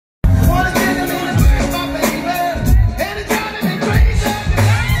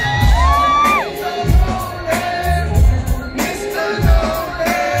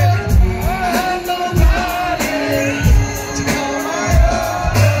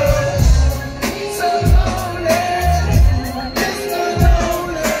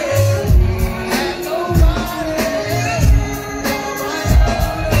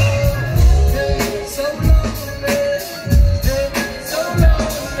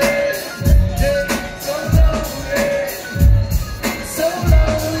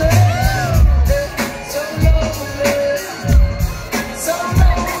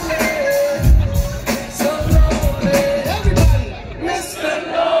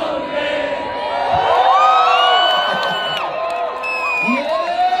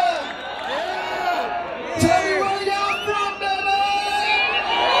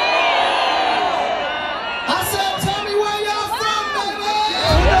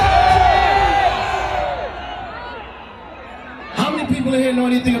people in here know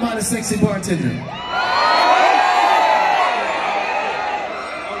anything about a sexy bartender?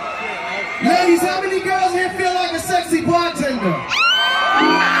 Ladies, how many girls here feel like a sexy bartender?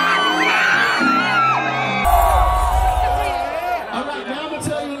 Alright, now I'm going to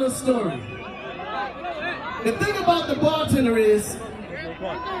tell you a little story. The thing about the bartender is,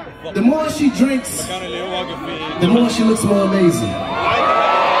 the more she drinks, the more she looks more amazing.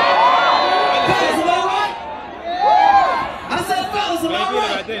 Fellas, am I right? I said, fellas, am I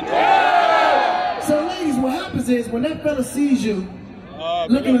right? So ladies, what happens is, when that fella sees you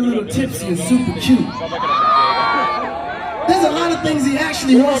looking a little tipsy and super cute, there's a lot of things he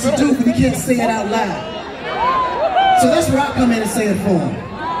actually wants to do, but he can't say it out loud. So that's where I come in and say it for him.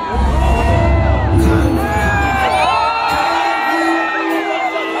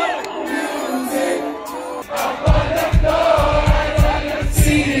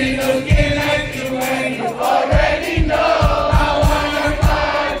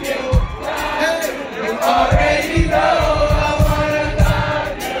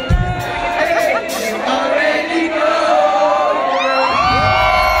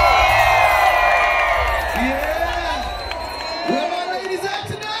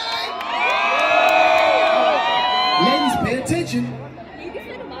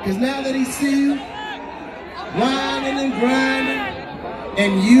 Because now that he see you whining and grinding,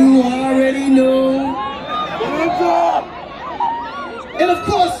 and you already know, and of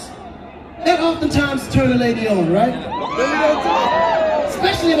course, that oftentimes turn a lady on, right?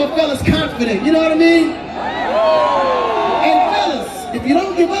 Especially if a fella's confident, you know what I mean? And fellas, if you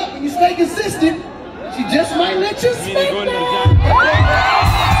don't give up and you stay consistent, she just might let you smack down.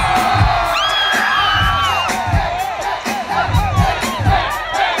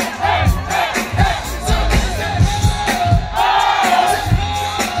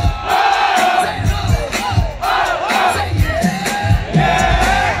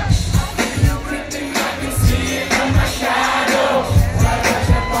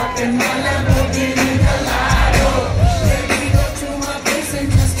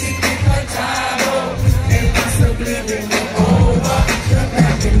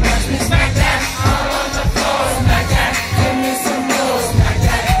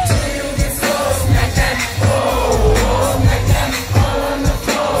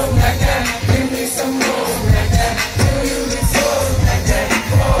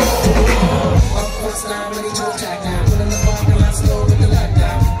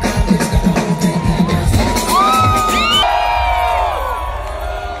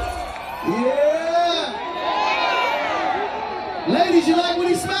 Ladies, you like when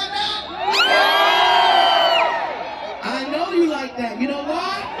he smacked out? I know you like that. You know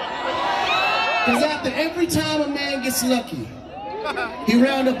why? Because after every time a man gets lucky, he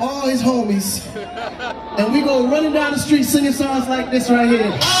round up all his homies, and we go running down the street singing songs like this right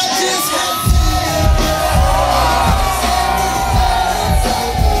here.